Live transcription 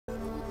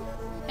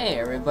Hey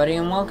everybody,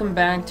 and welcome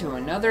back to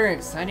another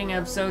exciting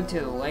episode to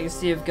the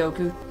Legacy of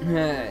Goku.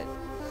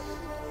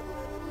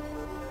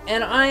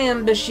 And I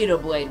am Bushido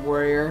Blade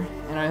Warrior,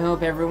 and I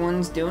hope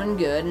everyone's doing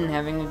good and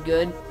having a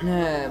good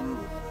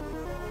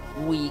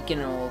week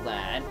and all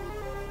that.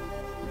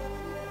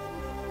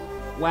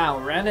 Wow,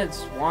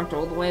 Raditz walked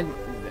all the way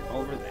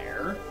over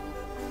there?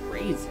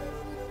 Crazy.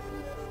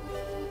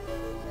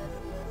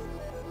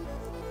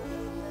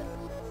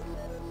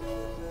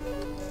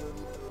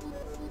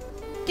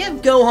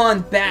 Give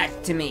Gohan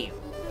back to me,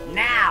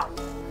 now!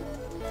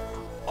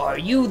 Are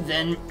you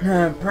then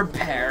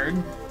prepared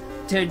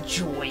to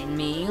join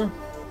me?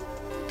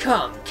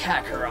 Come,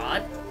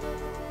 Kakarot.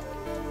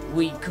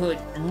 We could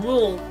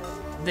rule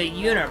the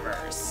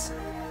universe.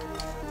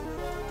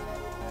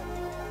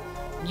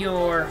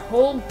 Your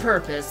whole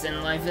purpose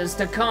in life is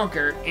to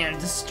conquer and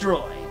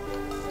destroy.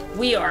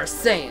 We are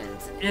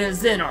Saiyans. It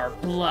is in our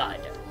blood.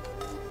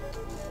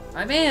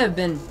 I may have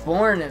been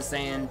born a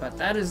Saiyan, but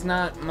that is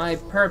not my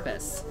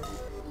purpose.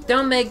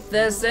 Don't make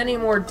this any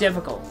more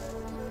difficult.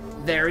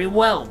 Very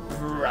well,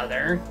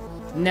 brother.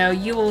 Now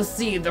you will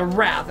see the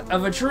wrath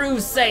of a true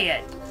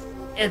Saiyan.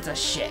 It's a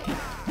shame.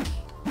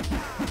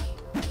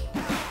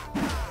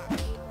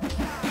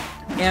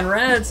 And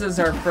Raditz is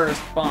our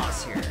first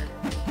boss here.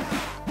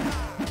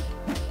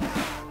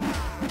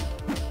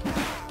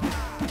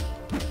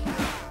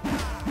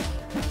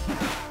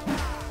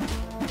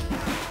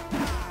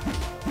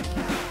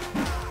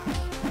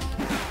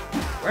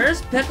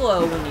 Where's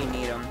Piccolo when you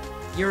need him?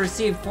 You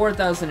receive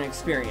 4,000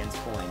 experience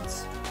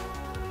points.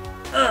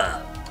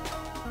 Ugh.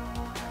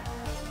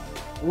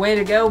 Way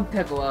to go,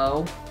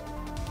 Piccolo.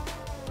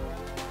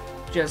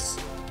 Just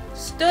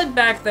stood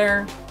back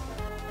there.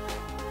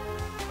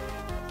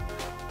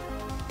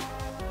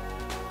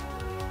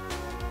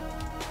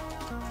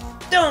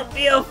 Don't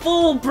be a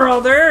fool,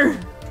 brother!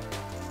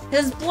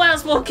 His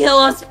blast will kill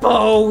us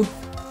both!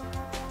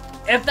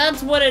 If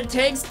that's what it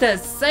takes to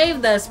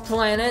save this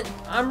planet,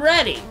 I'm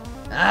ready!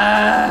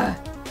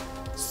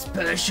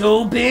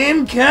 Special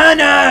beam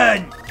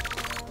cannon!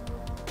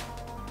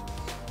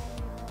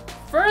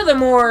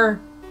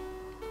 Furthermore,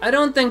 I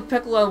don't think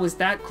Piccolo was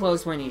that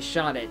close when he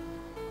shot it.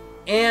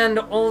 And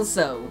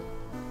also,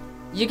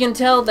 you can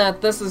tell that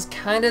this is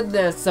kind of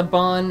the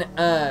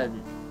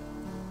Saban,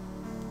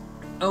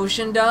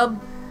 ocean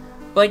dub,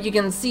 but you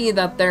can see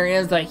that there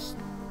is a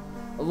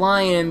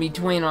line in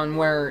between on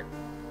where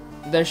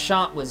the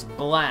shot was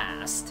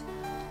blast.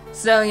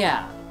 So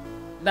yeah.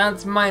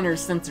 That's minor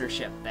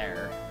censorship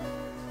there.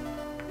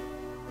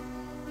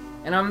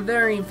 And I'm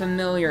very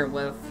familiar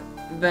with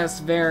this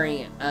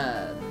very,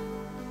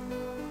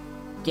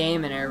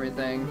 game and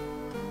everything.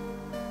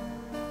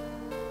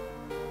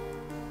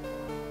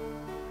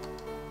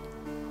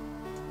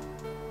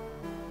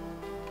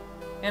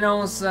 And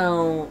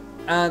also,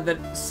 the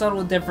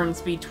subtle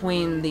difference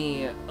between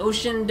the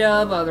Ocean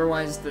dub,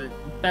 otherwise the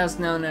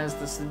best known as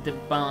the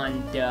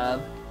Saban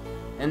dub,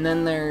 and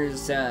then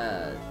there's,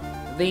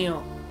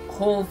 the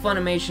whole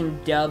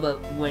Funimation dub,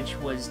 which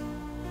was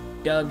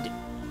dubbed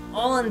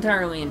all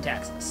entirely in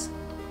Texas.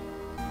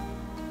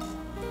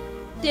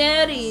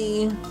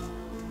 Daddy!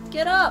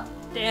 Get up,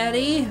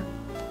 Daddy!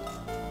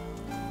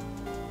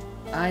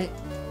 I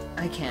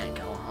can't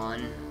go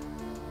on.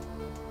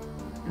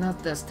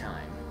 Not this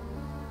time.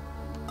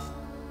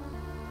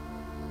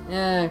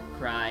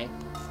 Cry.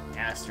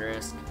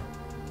 Asterisk.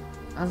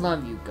 I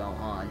love you,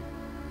 Gohan.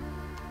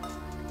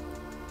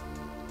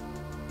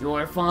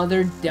 Your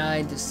father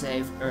died to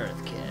save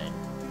Earth, kid.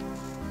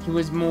 He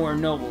was more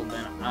noble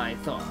than I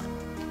thought.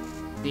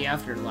 The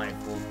afterlife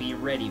will be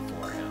ready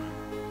for him.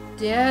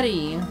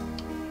 Daddy!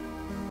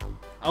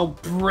 I'll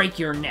break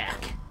your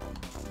neck!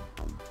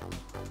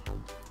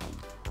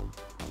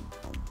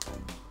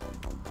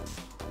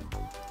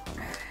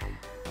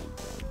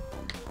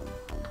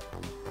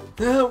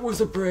 That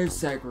was a brave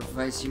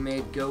sacrifice you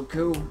made,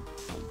 Goku.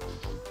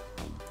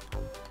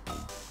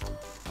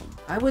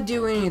 I would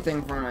do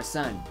anything for my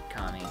son,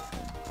 Kami.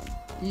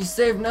 You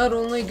saved not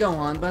only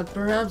Gohan, but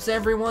perhaps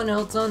everyone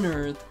else on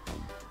Earth.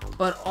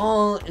 But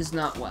all is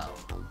not well.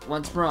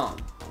 What's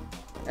wrong?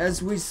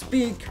 As we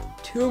speak,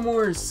 2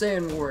 more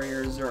Saiyan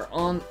warriors are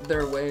on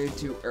their way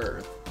to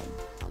Earth.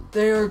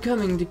 They are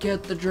coming to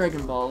get the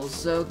Dragon Balls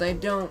so they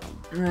don't,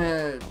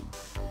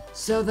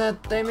 so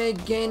that they may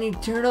gain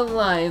eternal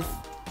life.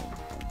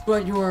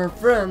 But your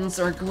friends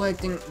are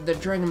collecting the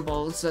Dragon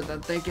Balls so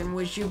that they can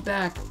wish you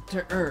back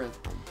to Earth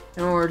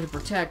in order to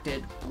protect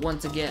it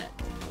once again.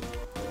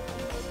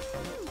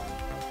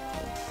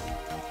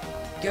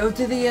 Go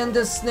to the end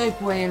of Snake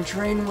Way and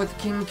train with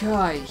King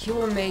Kai. He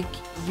will make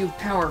you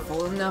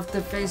powerful enough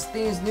to face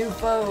these new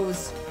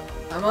foes.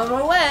 I'm on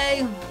my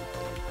way!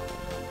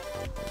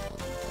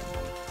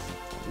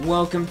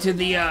 Welcome to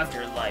the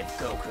afterlife,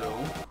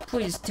 Goku.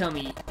 Please tell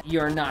me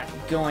you're not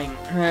going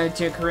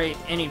to create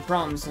any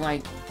problems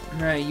like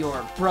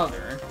your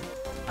brother.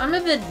 I'm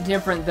a bit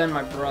different than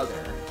my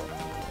brother.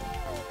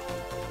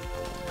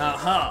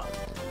 Aha!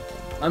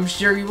 I'm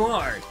sure you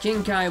are.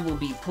 King Kai will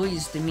be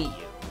pleased to meet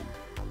you.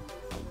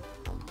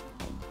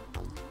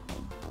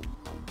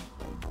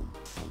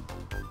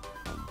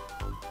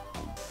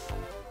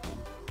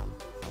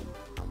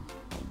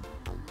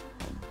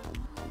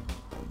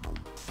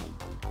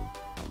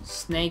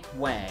 Snake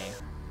Way.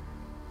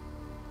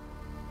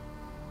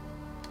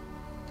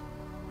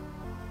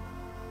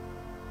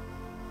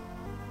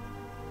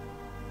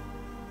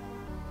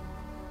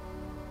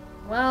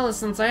 Well,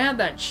 since I have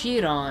that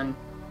cheat on,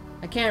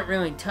 I can't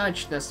really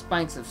touch the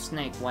spikes of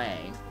Snake Way.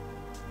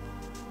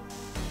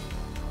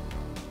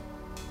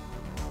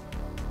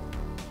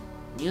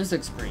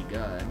 Music's pretty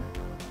good.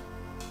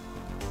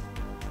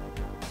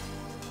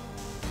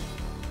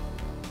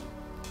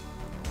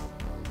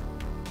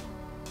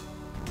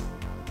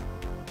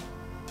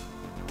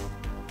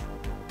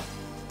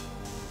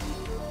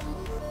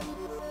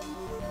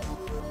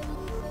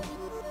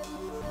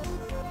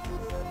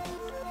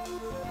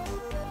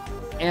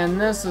 And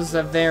this is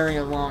a very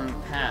long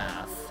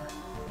path.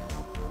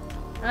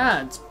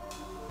 Ah, it's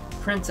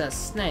Princess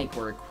Snake,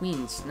 or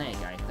Queen Snake,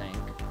 I think.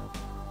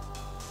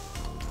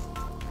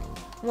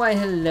 Why,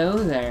 hello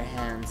there,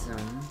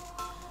 handsome.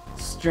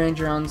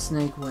 Stranger on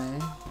Snake Way.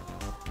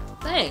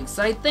 Thanks,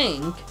 I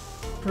think.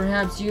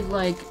 Perhaps you'd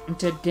like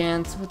to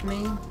dance with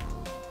me?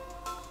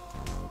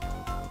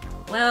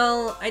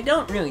 Well, I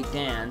don't really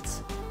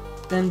dance.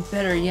 Then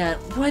better yet,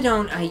 why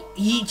don't I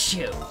eat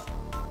you?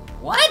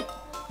 What?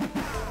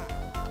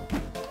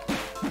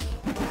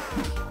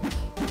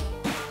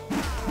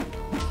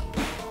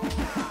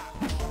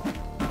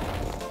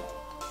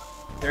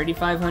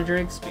 3,500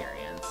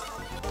 experience.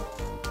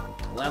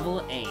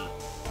 Level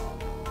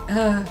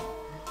 8.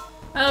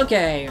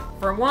 Okay,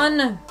 for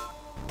one,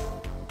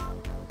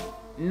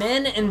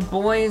 men and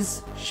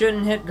boys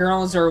shouldn't hit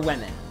girls or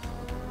women.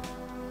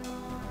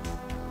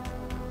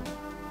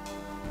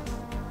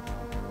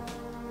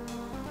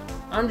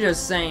 I'm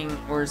just saying,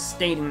 or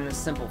stating the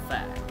simple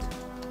fact.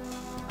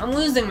 I'm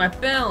losing my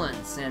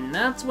balance, and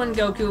that's when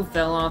Goku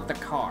fell off the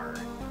car.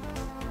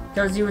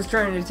 Because he was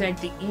trying to take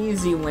the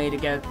easy way to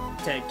get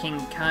to King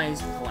Kai's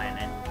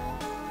planet,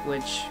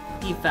 which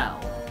he fell.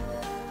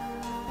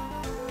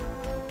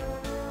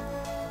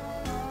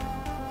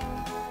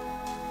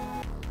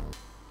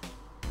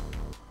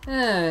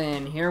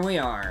 And here we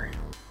are.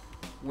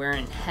 We're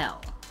in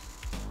hell.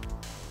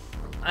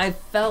 I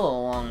fell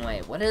a long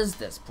way. What is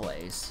this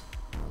place?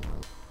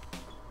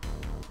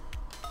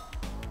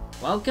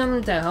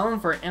 Welcome to Home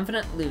for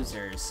Infinite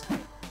Losers.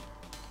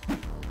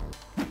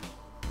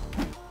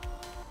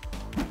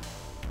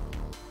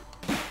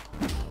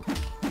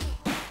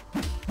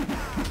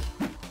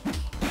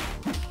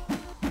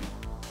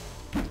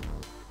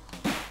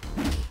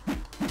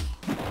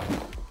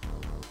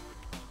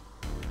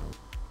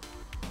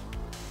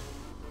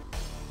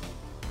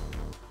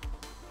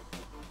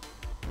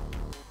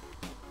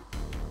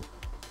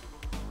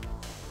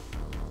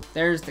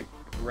 There's the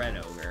red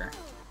ogre.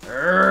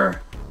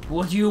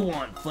 What do you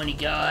want, funny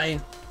guy?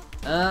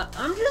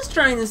 I'm just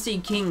trying to see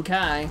King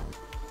Kai.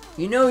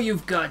 You know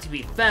you've got to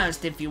be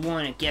fast if you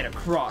want to get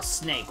across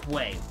Snake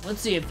Way.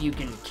 Let's see if you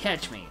can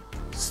catch me.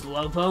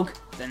 Slowpoke?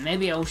 Then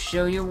maybe I'll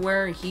show you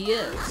where he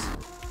is.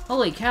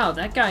 Holy cow,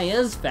 that guy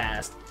is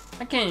fast.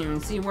 I can't even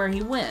see where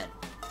he went.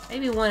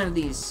 Maybe one of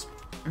these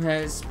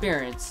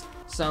spirits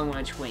saw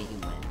which way he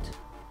went.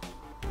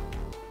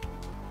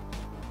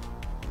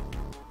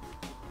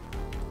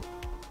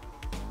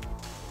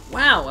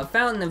 Wow, a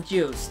fountain of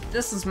juice.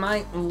 This is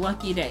my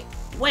lucky day.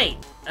 Wait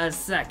a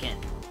second.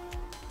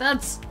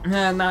 That's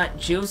not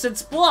juice,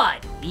 it's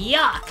blood.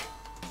 Yuck!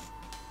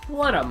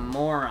 What a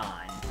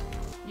moron.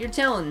 You're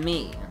telling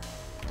me.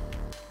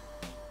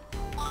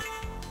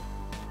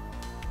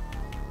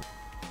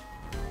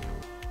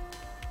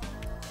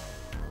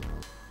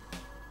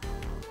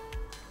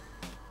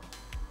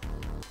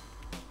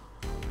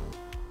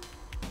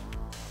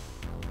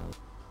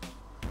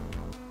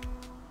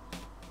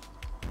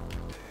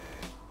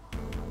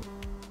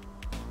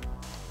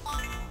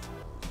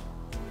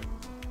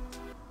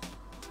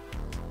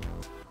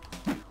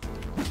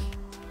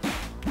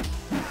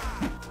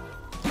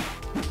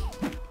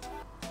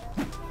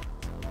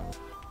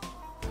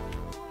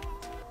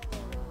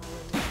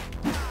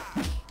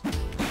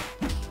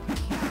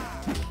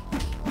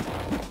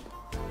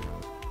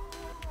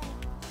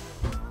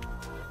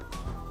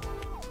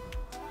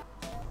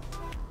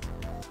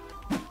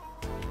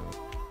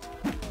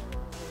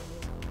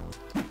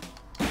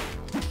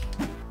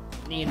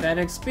 Need that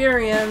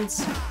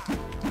experience.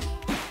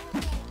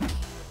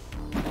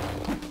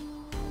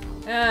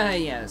 Ah,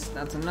 yes,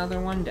 that's another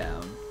one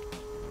down.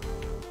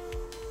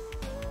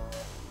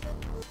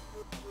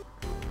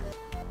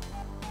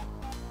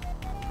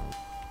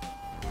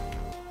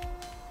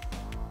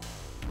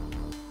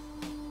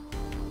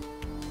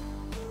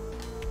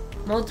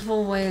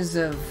 Multiple ways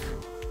of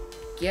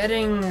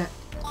getting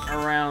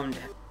around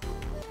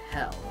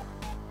hell.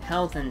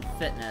 Health and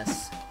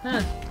fitness.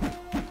 Huh.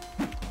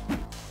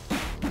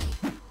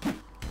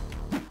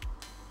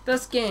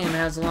 This game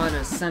has a lot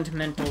of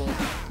sentimental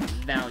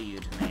value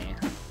to me.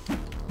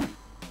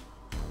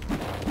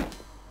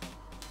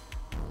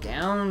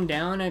 Down,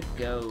 down it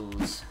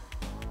goes.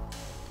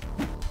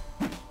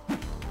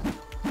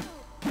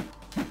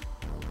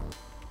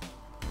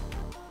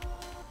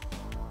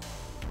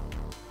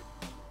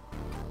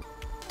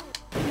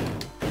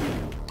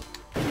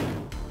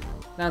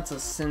 That's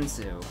a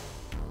sensu.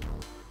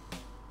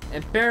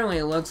 It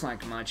barely looks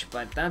like much,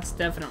 but that's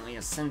definitely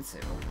a sensu.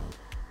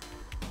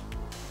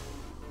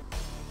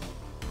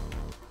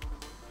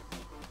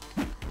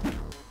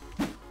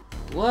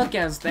 Look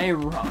as they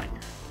run.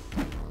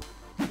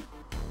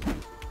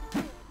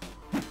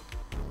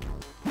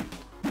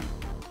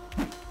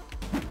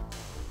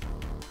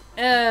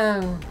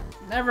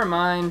 Never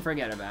mind,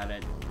 forget about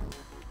it.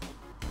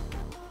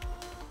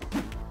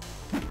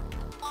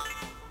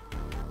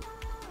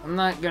 I'm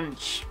not gonna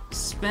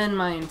spend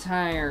my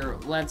entire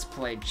Let's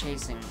Play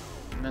chasing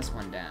this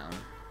one down.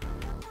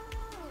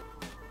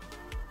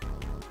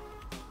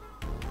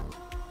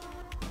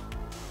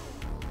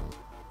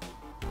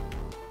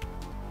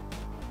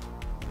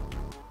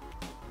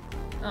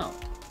 Oh.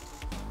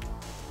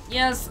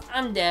 Yes,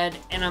 I'm dead,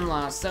 and I'm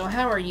lost, so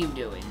how are you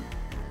doing?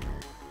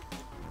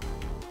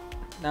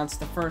 That's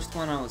the first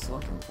one I was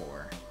looking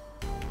for.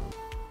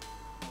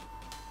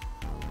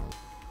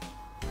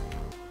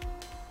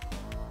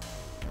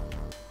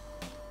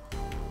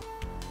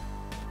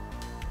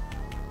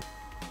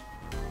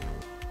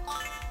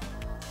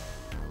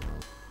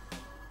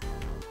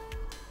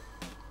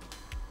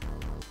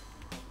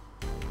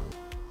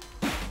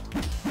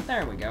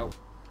 There we go.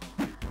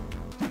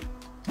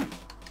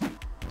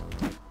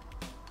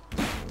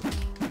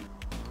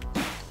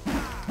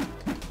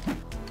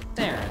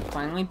 There, it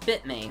finally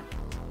bit me.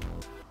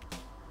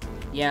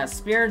 Yeah,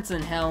 spirits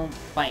in hell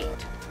bite.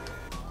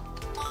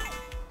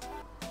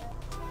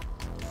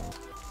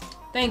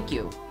 Thank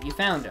you, you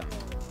found him.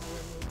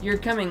 You're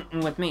coming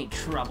with me,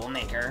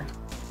 troublemaker.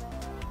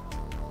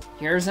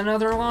 Here's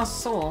another lost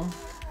soul.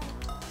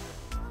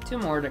 2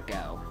 more to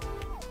go.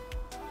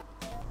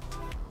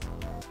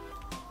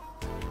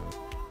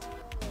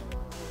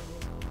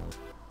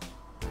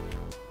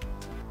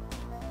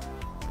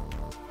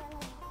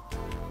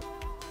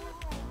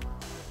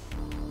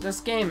 This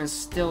game is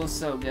still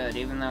so good,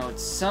 even though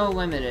it's so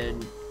limited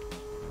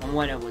on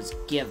what it was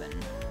given.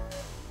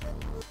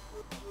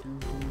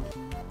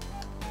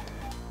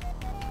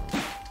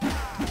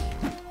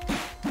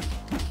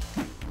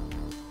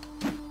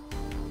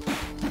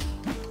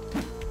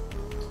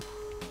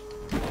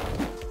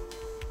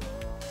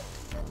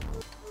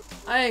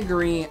 I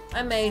agree,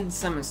 I made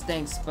some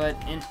mistakes, but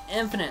an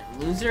infinite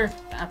loser?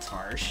 That's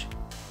harsh.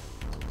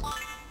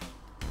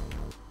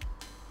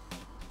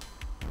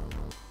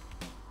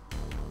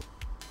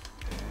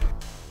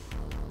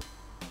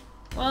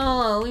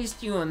 Well, at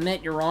least you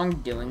admit your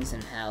wrongdoings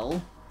in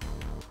hell.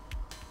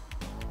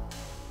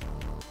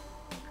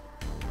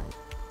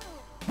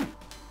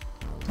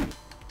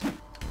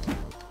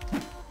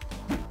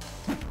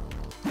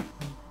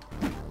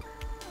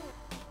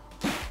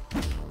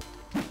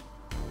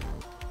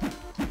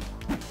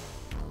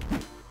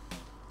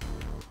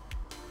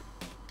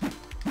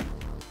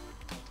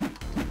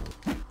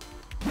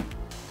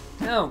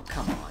 Oh,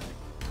 come on.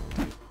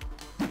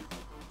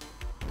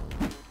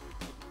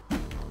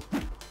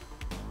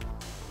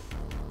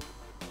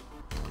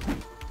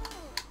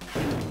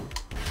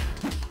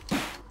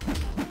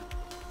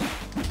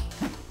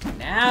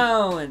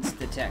 Now it's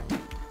detected.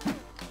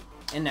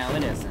 And now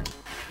it isn't.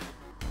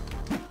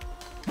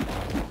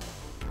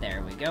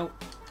 There we go.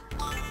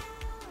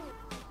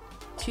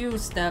 2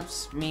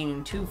 steps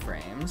meaning 2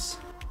 frames.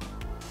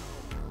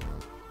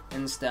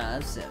 And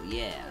stuff, so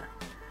yeah.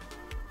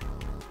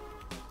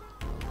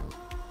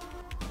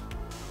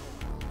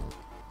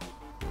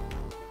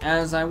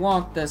 As I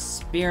walk the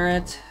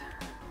spirit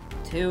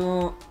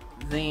to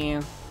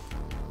the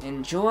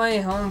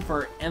Enjoy Home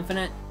for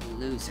Infinite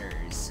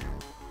Losers.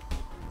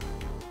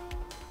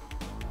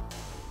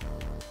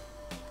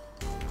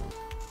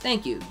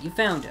 Thank you, you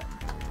found him.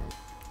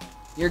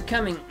 You're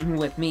coming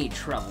with me,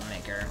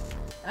 troublemaker.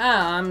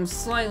 Ah, I'm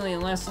slightly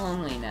less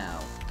lonely now.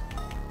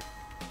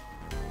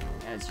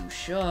 As you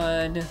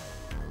should.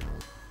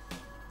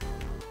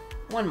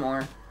 1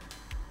 more.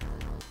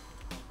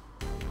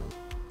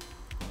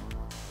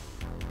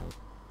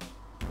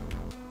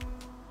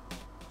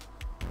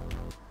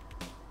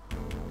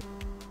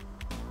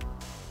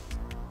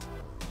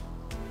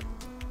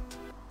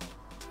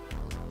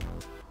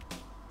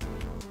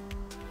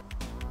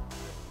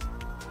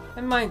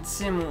 It might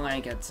seem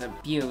like it's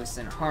abuse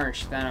and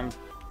harsh that I'm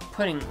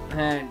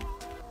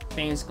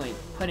basically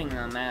putting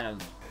them out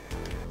of...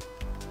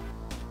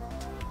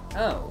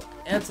 Oh,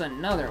 it's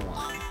another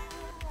one.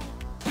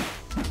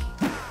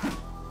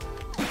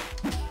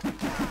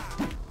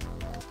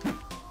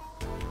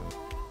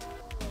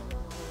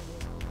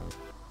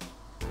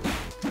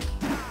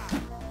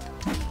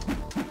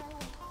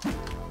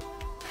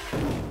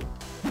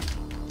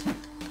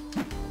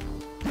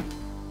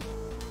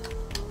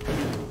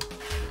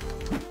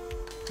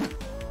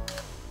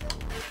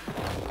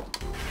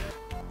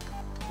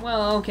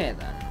 Well, okay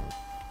then.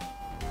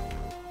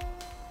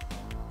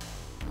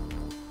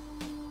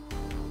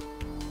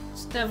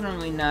 It's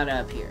definitely not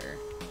up here.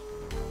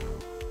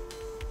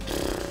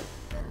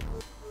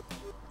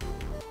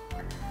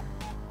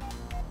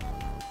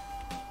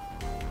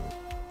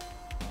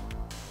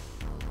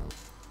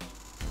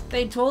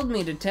 They told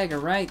me to take a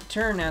right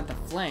turn at the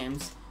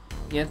flames.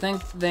 You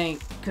think they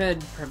could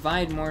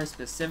provide more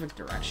specific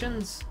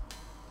directions?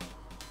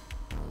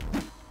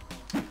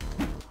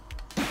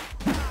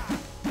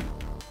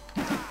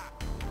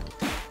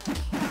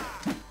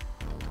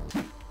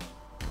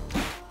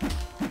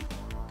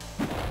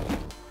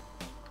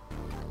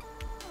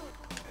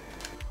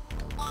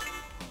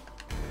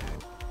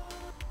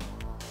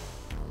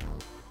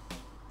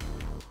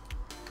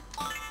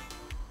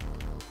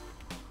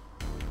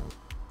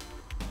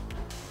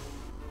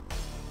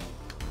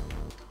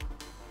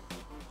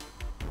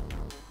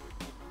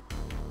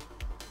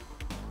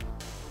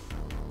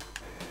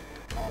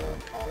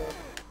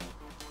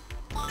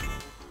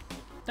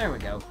 There we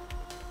go.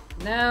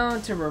 Now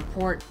to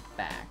report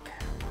back.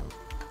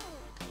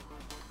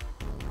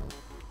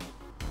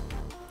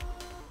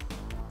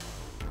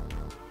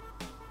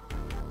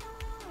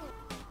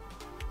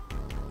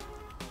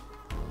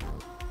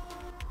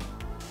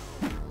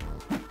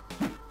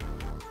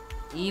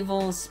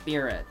 Evil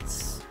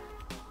spirits.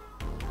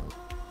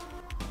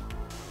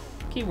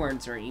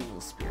 Keywords are evil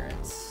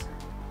spirits.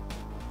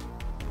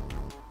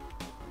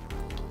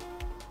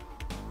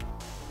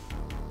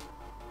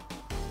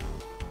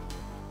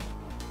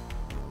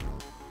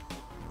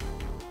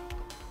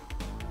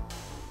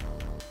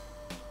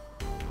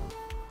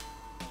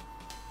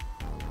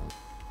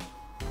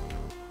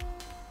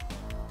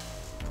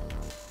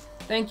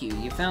 Thank you,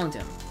 you found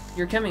him.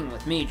 You're coming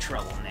with me,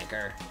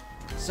 troublemaker.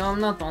 So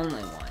I'm not the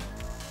only one.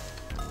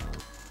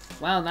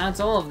 Wow, that's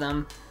all of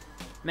them.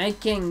 Maybe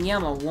King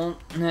Yama won't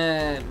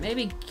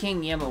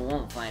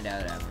find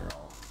out after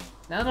all.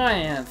 Now that I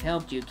have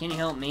helped you, can you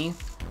help me?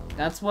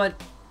 That's what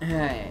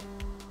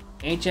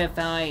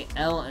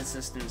HFIL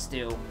assistants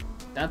do.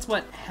 That's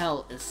what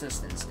Hell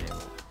assistants do.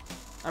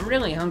 I'm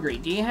really hungry.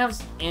 Do you have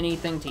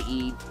anything to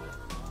eat?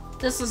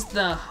 This is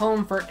the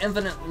home for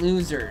infinite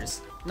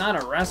losers,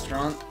 not a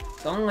restaurant.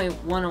 The only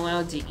one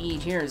allowed to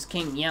eat here is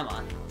King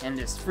Yama, and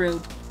this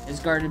fruit is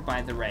guarded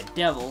by the Red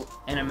Devil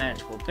and a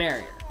magical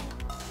barrier.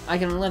 I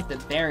can lift the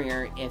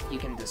barrier if you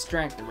can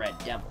distract the Red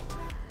Devil.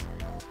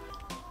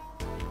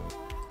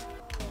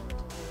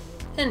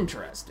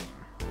 Interesting.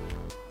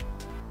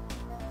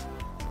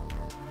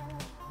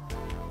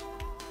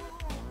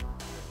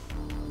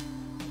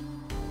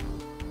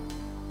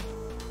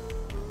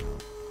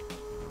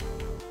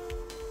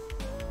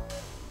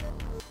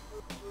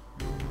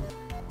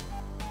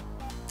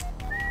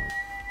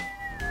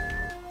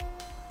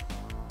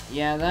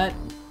 Yeah, that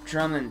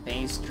drum and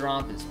bass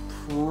drop is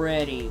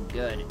pretty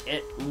good.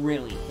 It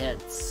really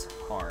hits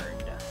hard.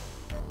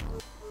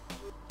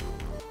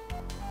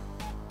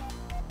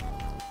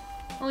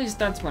 At least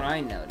that's what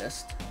I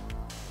noticed.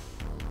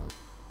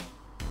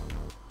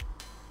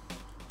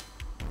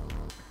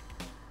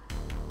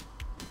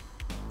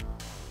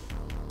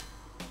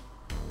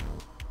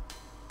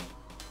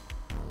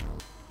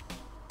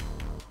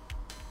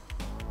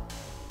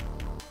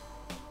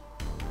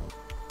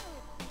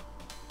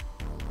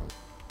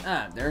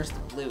 Ah, there's the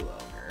blue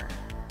ogre.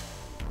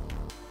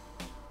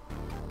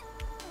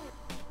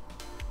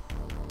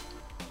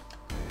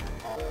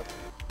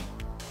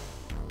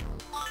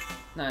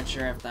 Not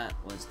sure if that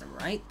was the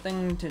right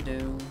thing to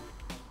do.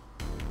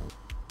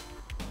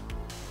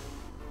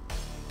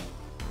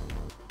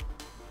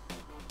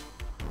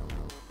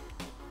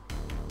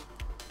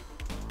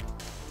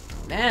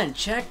 Man,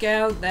 check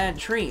out that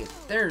tree.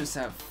 There's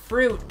a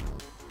fruit.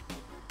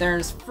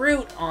 There's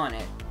fruit on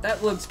it.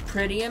 That looks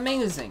pretty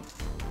amazing.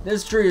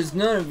 This tree is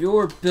none of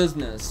your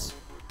business.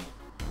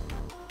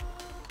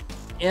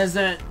 Is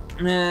it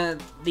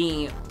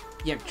the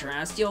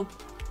Yggdrasil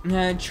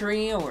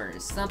tree or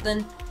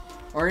something?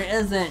 Or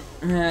is it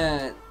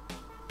the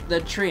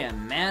tree of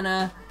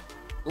mana?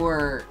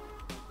 Or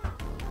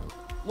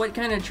what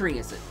kind of tree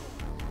is it?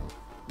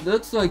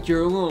 Looks like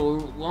you're a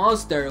little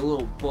lost there,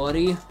 little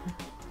buddy.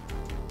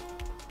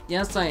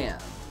 Yes, I am.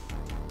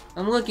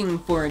 I'm looking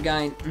for a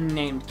guy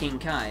named King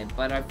Kai,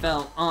 but I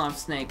fell off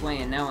Snake Way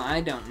and now I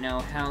don't know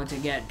how to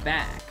get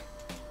back.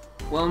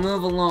 Well,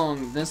 move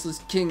along. This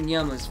is King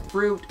Yama's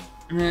fruit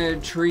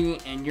tree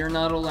and you're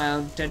not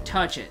allowed to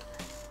touch it.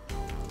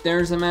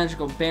 There's a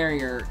magical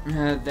barrier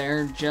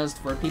there just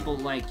for people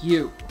like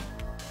you.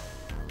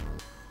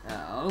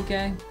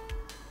 Okay.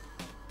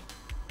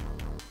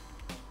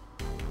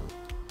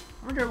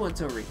 I wonder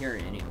what's over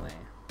here anyway.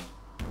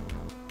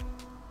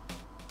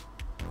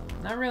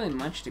 Not really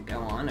much to go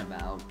on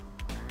about.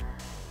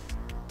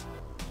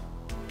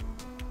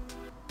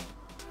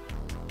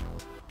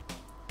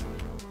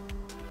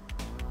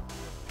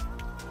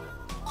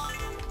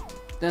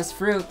 This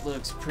fruit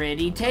looks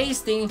pretty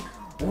tasty.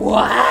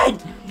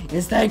 What?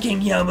 Is that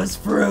King Yama's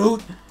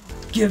fruit?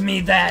 Give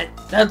me that.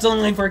 That's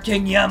only for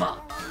King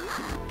Yama.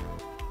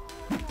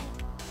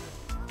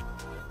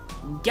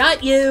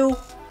 Got you.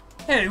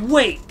 Hey,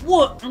 wait.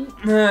 What?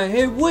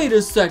 Hey, wait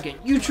a second.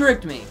 You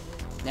tricked me.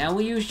 Now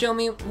will you show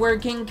me where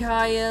King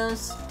Kai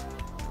is?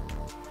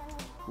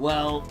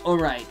 Well,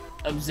 alright.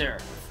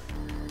 Observe.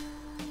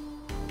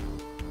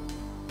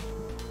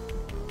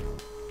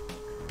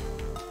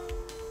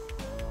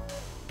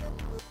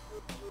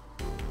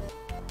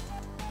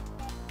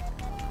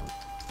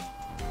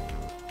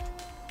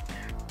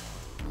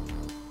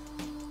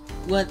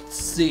 Let's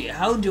see,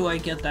 how do I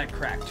get that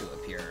crack to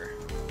appear?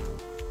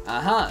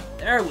 Aha,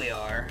 there we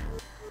are.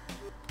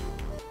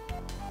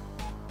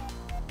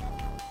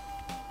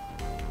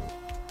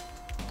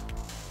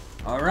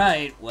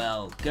 Alright,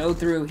 well, go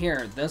through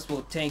here. This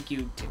will take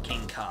you to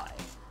King Kai.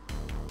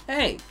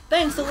 Hey,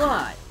 thanks a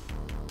lot!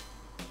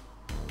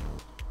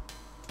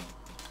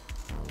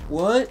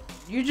 What?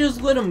 You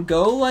just let him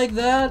go like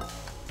that?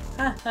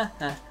 Ha ha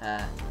ha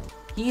ha.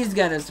 He's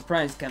got a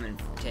surprise coming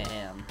to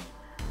him.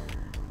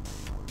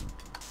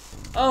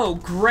 Oh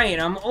great,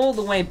 I'm all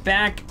the way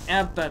back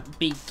at the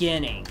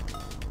beginning.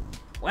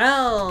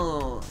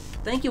 Well,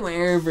 thank you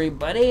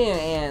everybody,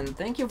 and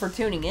thank you for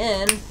tuning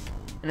in.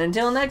 And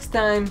until next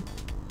time,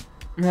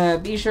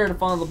 be sure to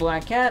follow the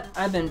Black Cat.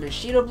 I've been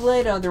Bushido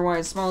Blade,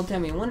 otherwise Small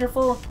Timmy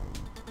Wonderful.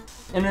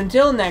 And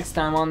until next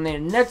time on the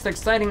next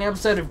exciting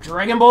episode of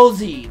Dragon Ball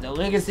Z, The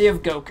Legacy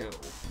of Goku.